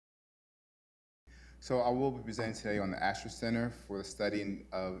So I will be presenting today on the Asher Center for the study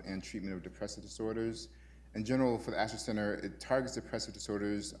of and treatment of depressive disorders. In general, for the Asher Center, it targets depressive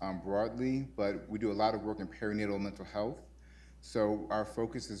disorders broadly, but we do a lot of work in perinatal mental health. So our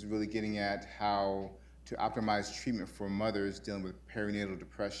focus is really getting at how to optimize treatment for mothers dealing with perinatal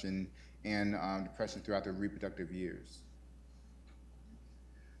depression and depression throughout their reproductive years.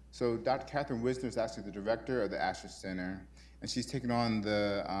 So Dr. Catherine Wisner is actually the director of the Asher Center, and she's taken on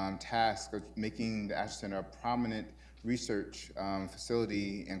the task of making the Asher Center a prominent research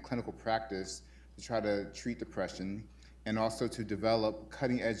facility and clinical practice to try to treat depression, and also to develop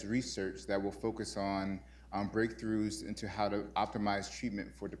cutting-edge research that will focus on breakthroughs into how to optimize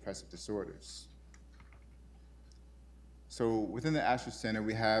treatment for depressive disorders. So within the Asher Center,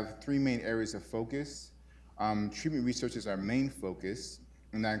 we have three main areas of focus. Treatment research is our main focus,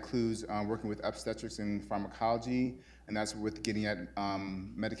 and that includes working with obstetrics and pharmacology, and that's with getting at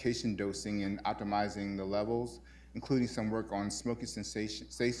medication dosing and optimizing the levels, including some work on smoking cessation,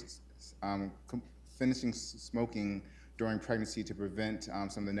 finishing smoking during pregnancy to prevent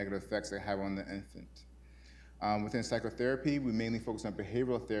some of the negative effects they have on the infant. Within psychotherapy, we mainly focus on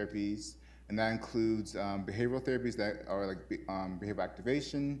behavioral therapies, and that includes behavioral therapies that are like behavioral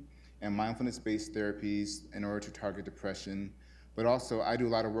activation and mindfulness-based therapies in order to target depression. But also, I do a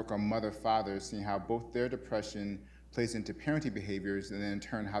lot of work on mother-fathers, seeing how both their depression plays into parenting behaviors, and then in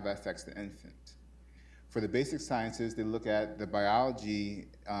turn, how that affects the infant. For the basic sciences, they look at the biology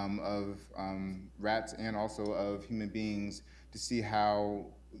of rats and also of human beings to see how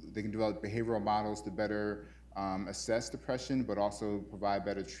they can develop behavioral models to better assess depression, but also provide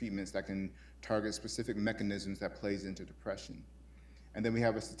better treatments that can target specific mechanisms that plays into depression. And then we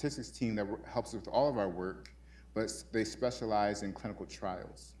have a statistics team that helps with all of our work, but they specialize in clinical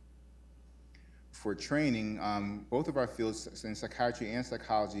trials. For training, both of our fields, in psychiatry and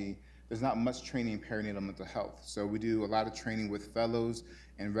psychology, there's not much training in perinatal mental health. So we do a lot of training with fellows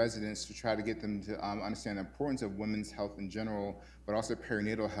and residents to try to get them to understand the importance of women's health in general, but also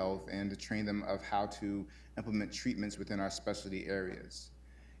perinatal health, and to train them of how to implement treatments within our specialty areas.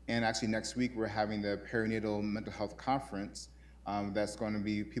 And actually next week, we're having the Perinatal Mental Health Conference. That's going to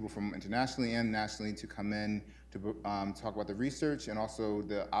be people from internationally and nationally to come in to talk about the research and also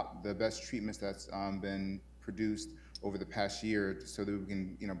the best treatments that's been produced over the past year, so that we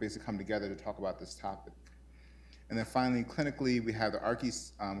can basically come together to talk about this topic. And then finally, clinically, we have the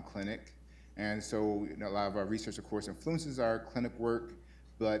ARCHI's clinic. And so a lot of our research, of course, influences our clinic work,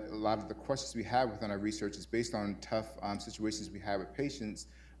 but a lot of the questions we have within our research is based on tough situations we have with patients,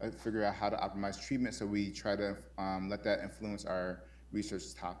 figure out how to optimize treatment, so we try to let that influence our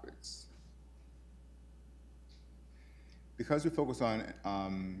research topics. Because we focus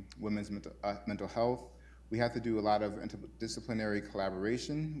on women's mental health, we have to do a lot of interdisciplinary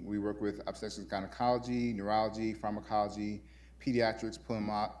collaboration. We work with obstetrics and gynecology, neurology, pharmacology, pediatrics,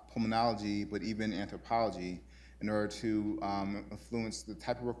 pulmonology, but even anthropology, in order to influence the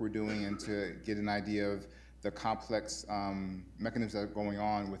type of work we're doing and to get an idea of the complex mechanisms that are going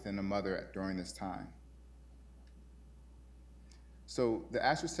on within a mother during this time. So the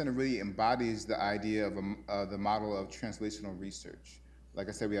Asher Center really embodies the idea of the model of translational research. Like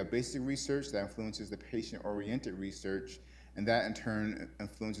I said, we have basic research that influences the patient-oriented research, and that in turn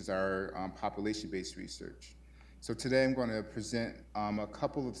influences our population-based research. So today I'm going to present a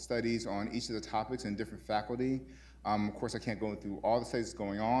couple of studies on each of the topics in different faculty. Of course, I can't go through all the studies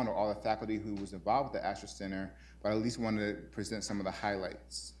going on or all the faculty who was involved with the Asher Center, but I at least wanted to present some of the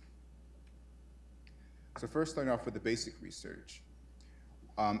highlights. So first, starting off with the basic research.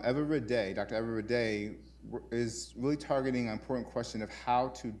 Dr. Eva Raday is really targeting an important question of how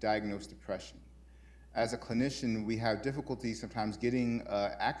to diagnose depression. As a clinician, we have difficulty sometimes getting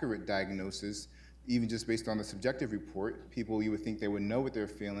accurate diagnosis, even just based on the subjective report. People, you would think they would know what they're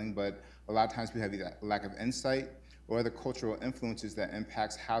feeling, but a lot of times we have either lack of insight or other cultural influences that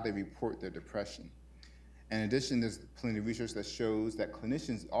impacts how they report their depression. In addition, there's plenty of research that shows that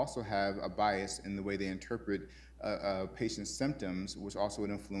clinicians also have a bias in the way they interpret a patient's symptoms, which also would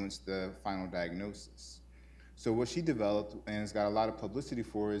influence the final diagnosis. So what she developed, and has got a lot of publicity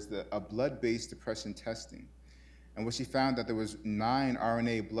for, is a blood-based depression testing. And what she found that there was 9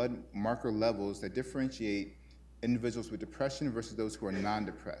 RNA blood marker levels that differentiate individuals with depression versus those who are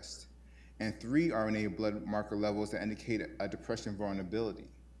non-depressed, and 3 RNA blood marker levels that indicate a depression vulnerability.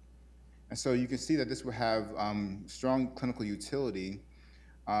 And so you can see that this will have strong clinical utility.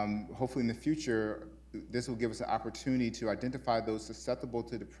 Hopefully in the future, this will give us an opportunity to identify those susceptible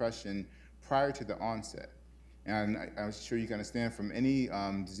to depression prior to the onset. And I'm sure you can understand from any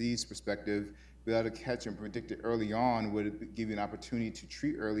disease perspective, be able to catch and predict it early on would give you an opportunity to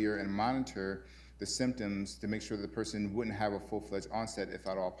treat earlier and monitor the symptoms to make sure the person wouldn't have a full-fledged onset if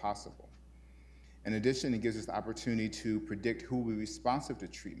at all possible. In addition, it gives us the opportunity to predict who will be responsive to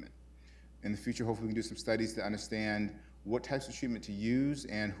treatment. In the future, hopefully we can do some studies to understand what types of treatment to use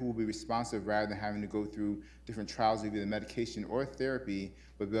and who will be responsive rather than having to go through different trials of either medication or therapy,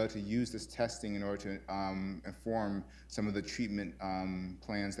 but be able to use this testing in order to inform some of the treatment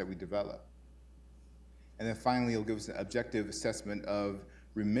plans that we develop. And then finally, it'll give us an objective assessment of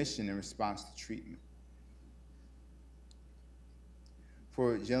remission in response to treatment.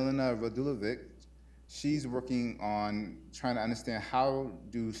 For Jelena Radulovic, she's working on trying to understand how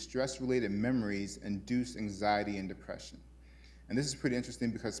do stress-related memories induce anxiety and depression. And this is pretty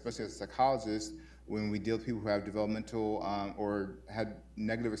interesting because, especially as a psychologist, when we deal with people who have developmental or had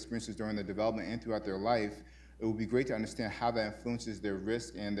negative experiences during their development and throughout their life, it would be great to understand how that influences their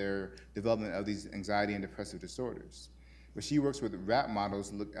risk and their development of these anxiety and depressive disorders. But she works with rat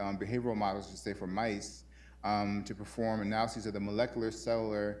models, behavioral models, to say for mice, to perform analyses of the molecular,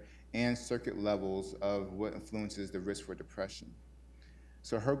 cellular, and circuit levels of what influences the risk for depression.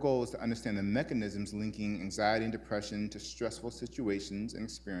 So her goal is to understand the mechanisms linking anxiety and depression to stressful situations and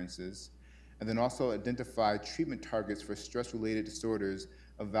experiences, and then also identify treatment targets for stress-related disorders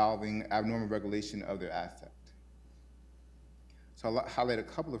involving abnormal regulation of their affect. So I'll highlight a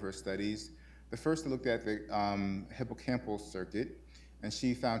couple of her studies. The first looked at the hippocampal circuit, and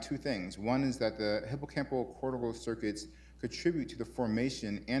she found two things. One is that the hippocampal cortical circuits contribute to the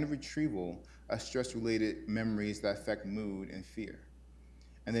formation and retrieval of stress-related memories that affect mood and fear.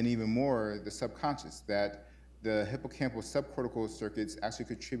 And then even more, the subconscious, that the hippocampal subcortical circuits actually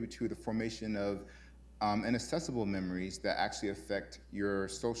contribute to the formation of inaccessible memories that actually affect your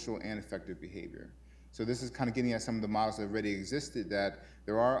social and affective behavior. So this is kind of getting at some of the models that already existed, that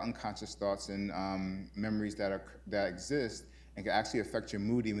there are unconscious thoughts and memories that exist and can actually affect your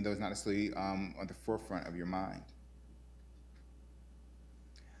mood, even though it's not necessarily on the forefront of your mind.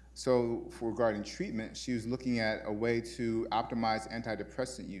 So regarding treatment, she was looking at a way to optimize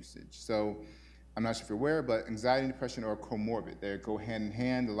antidepressant usage. So I'm not sure if you're aware, but anxiety and depression are comorbid. They go hand in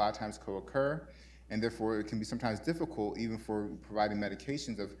hand, a lot of times co-occur, and therefore it can be sometimes difficult even for providing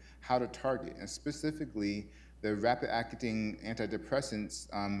medications of how to target. And specifically, the rapid-acting antidepressants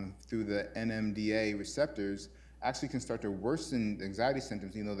through the NMDA receptors actually can start to worsen the anxiety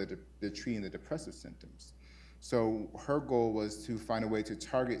symptoms, even though they're treating the depressive symptoms. So her goal was to find a way to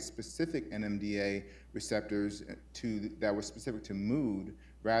target specific NMDA receptors that were specific to mood,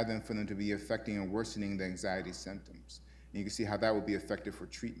 rather than for them to be affecting and worsening the anxiety symptoms. And you can see how that would be effective for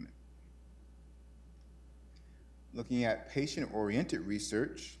treatment. Looking at patient-oriented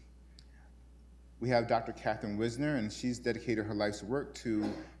research, we have Dr. Catherine Wisner, and she's dedicated her life's work to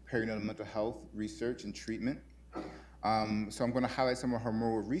perinatal mental health research and treatment. So I'm going to highlight some of her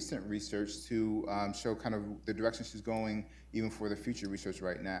more recent research to show kind of the direction she's going even for the future research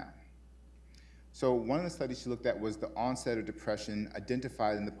right now. So one of the studies she looked at was the onset of depression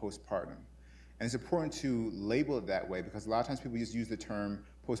identified in the postpartum. And it's important to label it that way because a lot of times people just use the term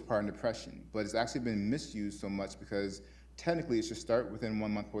postpartum depression, but it's actually been misused so much because technically it should start within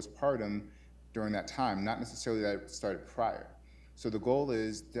 1 month postpartum during that time, not necessarily that it started prior. So the goal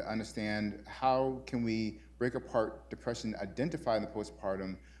is to understand how can we break apart depression identified in the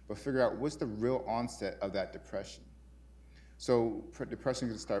postpartum, but figure out what's the real onset of that depression. So depression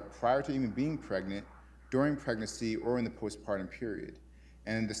can start prior to even being pregnant, during pregnancy, or in the postpartum period.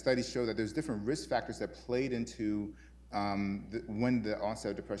 And the studies show that there's different risk factors that played into when the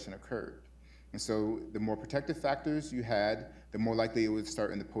onset of depression occurred. And so the more protective factors you had, the more likely it would start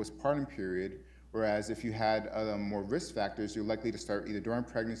in the postpartum period, whereas if you had more risk factors, you're likely to start either during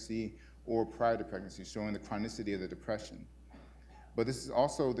pregnancy or prior to pregnancy, showing the chronicity of the depression. But this is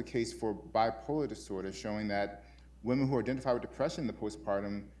also the case for bipolar disorder, showing that women who are identified with depression in the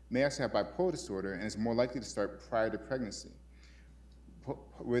postpartum may actually have bipolar disorder, and it's more likely to start prior to pregnancy.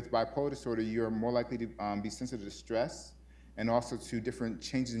 With bipolar disorder, you're more likely to be sensitive to stress and also to different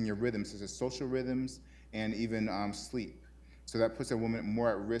changes in your rhythms, such as social rhythms and even sleep. So that puts a woman more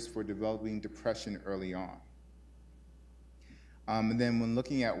at risk for developing depression early on. And then when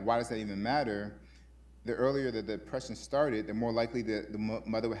looking at why does that even matter, the earlier the depression started, the more likely the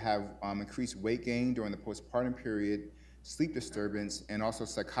mother would have increased weight gain during the postpartum period, sleep disturbance, and also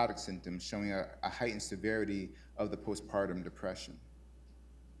psychotic symptoms, showing a heightened severity of the postpartum depression.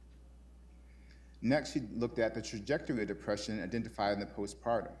 Next, she looked at the trajectory of depression identified in the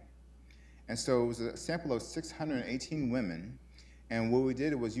postpartum. And so it was a sample of 618 women, and what we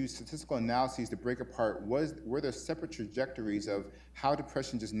did was use statistical analyses to break apart were there separate trajectories of how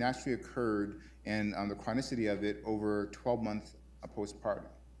depression just naturally occurred and the chronicity of it over 12 months postpartum.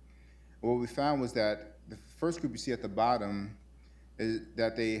 What we found was that the first group you see at the bottom is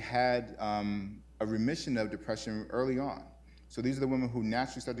that they had a remission of depression early on. So these are the women who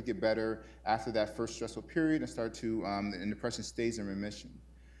naturally start to get better after that first stressful period and start to, and depression stays in remission.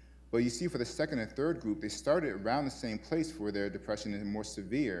 But you see for the second and third group, they started around the same place for their depression and more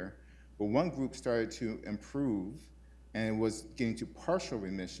severe, but one group started to improve and was getting to partial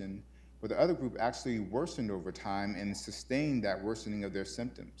remission, but the other group actually worsened over time and sustained that worsening of their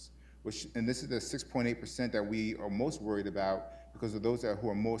symptoms, and this is the 6.8% that we are most worried about because of those who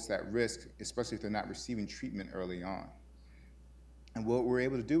are most at risk, especially if they're not receiving treatment early on. And what we're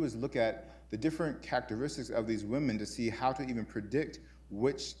able to do is look at the different characteristics of these women to see how to even predict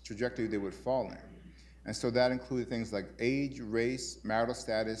which trajectory they would fall in. And so that included things like age, race, marital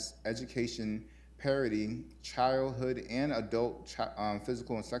status, education, parity, childhood and adult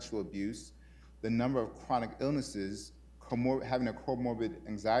physical and sexual abuse, the number of chronic illnesses, having a comorbid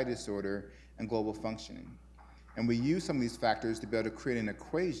anxiety disorder, and global functioning. And we use some of these factors to be able to create an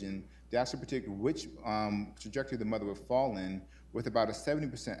equation to actually predict which trajectory the mother would fall in with about a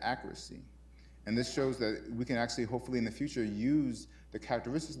 70% accuracy. And this shows that we can actually, hopefully in the future, use the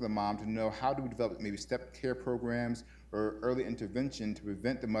characteristics of the mom to know how do we develop maybe step care programs or early intervention to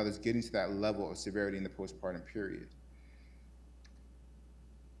prevent the mothers getting to that level of severity in the postpartum period.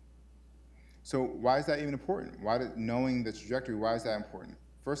 So why is that even important? Knowing the trajectory, why is that important?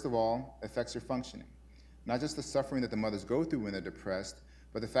 First of all, it affects their functioning. Not just the suffering that the mothers go through when they're depressed,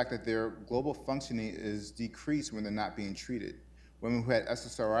 but the fact that their global functioning is decreased when they're not being treated. Women who had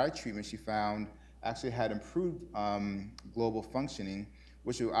SSRI treatment, she found, actually had improved global functioning,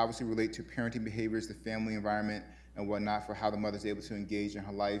 which will obviously relate to parenting behaviors, the family environment, and whatnot for how the mother's able to engage in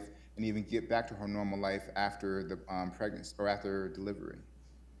her life and even get back to her normal life after the pregnancy or after delivery.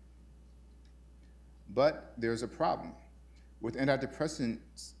 But there's a problem. With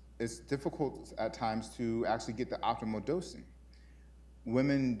antidepressants, it's difficult at times to actually get the optimal dosing.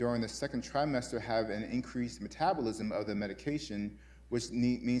 Women during the second trimester have an increased metabolism of the medication, which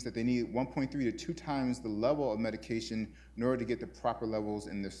means that they need 1.3 to 2 times the level of medication in order to get the proper levels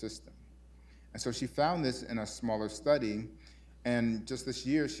in their system. And so she found this in a smaller study, and just this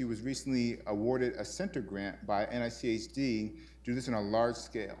year she was recently awarded a center grant by NICHD to do this on a large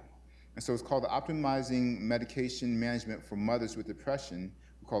scale. And so it's called the Optimizing Medication Management for Mothers with Depression,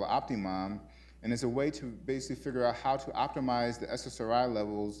 we call it Optimom, and it's a way to basically figure out how to optimize the SSRI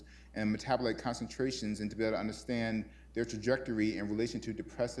levels and metabolite concentrations and to be able to understand their trajectory in relation to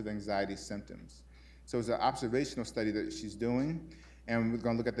depressive anxiety symptoms. So it's an observational study that she's doing, and we're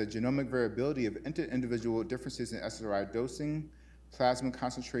going to look at the genomic variability of individual differences in SSRI dosing, plasma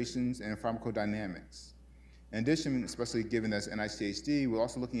concentrations, and pharmacodynamics. In addition, especially given that's NICHD, we're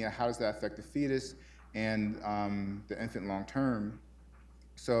also looking at how does that affect the fetus and the infant long term.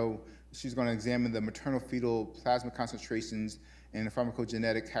 So she's going to examine the maternal fetal plasma concentrations and the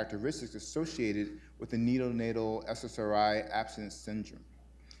pharmacogenetic characteristics associated with the neonatal SSRI abstinence syndrome.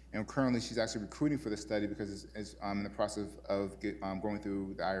 And currently she's actually recruiting for the study because it's in the process of going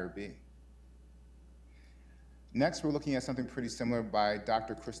through the IRB. Next, we're looking at something pretty similar by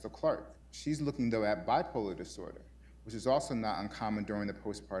Dr. Crystal Clark. She's looking, though, at bipolar disorder, which is also not uncommon during the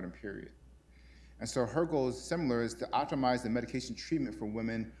postpartum period. And so her goal is similar, is to optimize the medication treatment for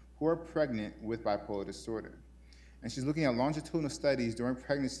women who are pregnant with bipolar disorder. And she's looking at longitudinal studies during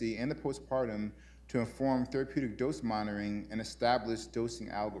pregnancy and the postpartum to inform therapeutic dose monitoring and establish dosing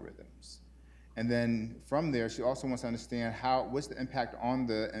algorithms. And then from there, she also wants to understand what's the impact on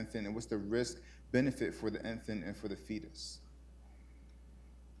the infant and what's the risk benefit for the infant and for the fetus.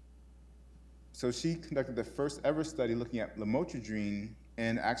 So she conducted the first ever study looking at lamotrigine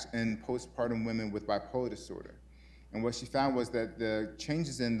in postpartum women with bipolar disorder. And what she found was that the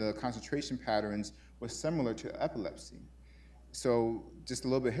changes in the concentration patterns were similar to epilepsy. So just a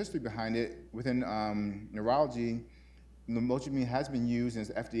little bit of history behind it, within neurology, lamotrigine has been used and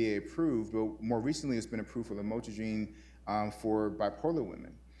is FDA approved, but more recently it's been approved for lamotrigine for bipolar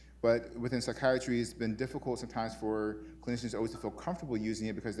women. But within psychiatry, it's been difficult sometimes for clinicians always to feel comfortable using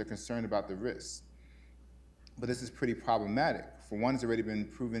it because they're concerned about the risks. But this is pretty problematic. For one, it's already been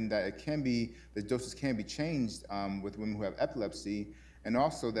proven that the doses can be changed with women who have epilepsy, and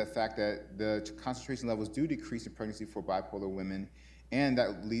also the fact that the concentration levels do decrease in pregnancy for bipolar women, and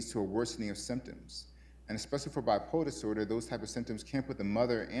that leads to a worsening of symptoms. And especially for bipolar disorder, those type of symptoms can put the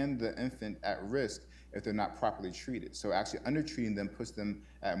mother and the infant at risk if they're not properly treated. So actually undertreating them puts them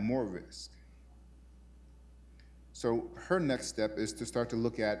at more risk. So her next step is to start to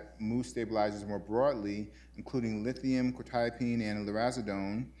look at mood stabilizers more broadly, including lithium, quetiapine, and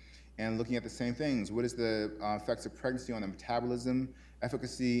lurasidone, and looking at the same things. What is the effects of pregnancy on the metabolism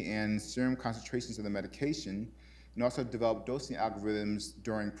efficacy and serum concentrations of the medication, and also develop dosing algorithms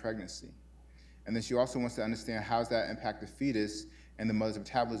during pregnancy. And then she also wants to understand how does that impact the fetus and the mother's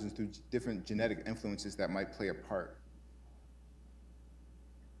metabolism through different genetic influences that might play a part.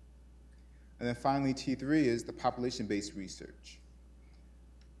 And then finally, T3 is the population-based research.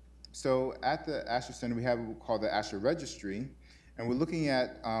 So at the Asher Center, we have what we call the Asher Registry, and we're looking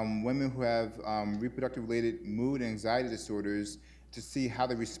at women who have reproductive-related mood and anxiety disorders to see how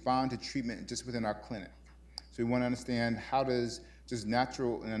they respond to treatment just within our clinic. So we want to understand how does just in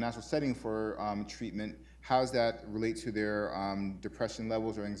a natural setting for treatment, how does that relate to their depression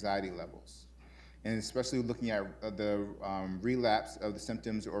levels or anxiety levels? And especially looking at the relapse of the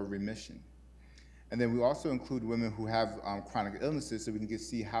symptoms or remission. And then we also include women who have chronic illnesses so we can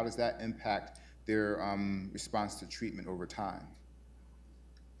see how does that impact their response to treatment over time.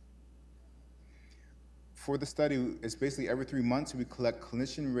 For the study, it's basically every 3 months we collect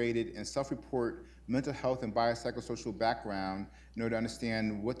clinician-rated and self-report mental health and biopsychosocial background in order to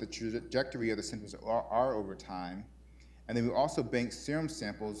understand what the trajectory of the symptoms are over time. And then we also bank serum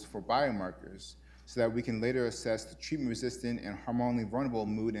samples for biomarkers so that we can later assess the treatment-resistant and hormonally vulnerable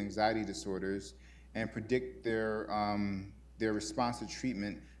mood and anxiety disorders and predict their response to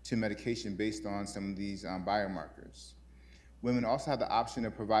treatment to medication based on some of these biomarkers. Women also have the option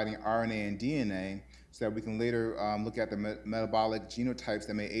of providing RNA and DNA so that we can later look at the metabolic genotypes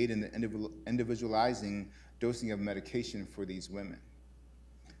that may aid in the individualizing dosing of medication for these women.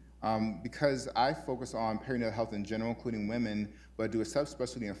 Because I focus on perinatal health in general, including women, but do a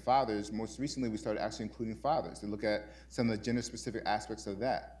subspecialty in fathers, most recently we started actually including fathers to look at some of the gender-specific aspects of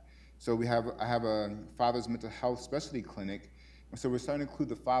that. So I have a father's mental health specialty clinic, so we're starting to include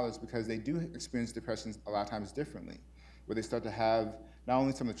the fathers because they do experience depression a lot of times differently, where they start to have not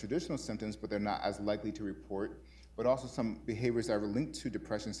only some of the traditional symptoms, but they're not as likely to report, but also some behaviors that are linked to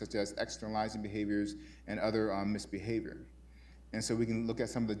depression, such as externalizing behaviors and other misbehavior. And so we can look at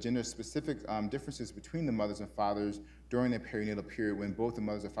some of the gender-specific differences between the mothers and fathers during the perinatal period when both the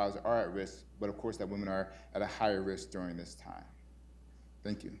mothers and fathers are at risk, but of course that women are at a higher risk during this time.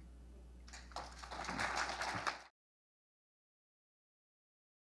 Thank you.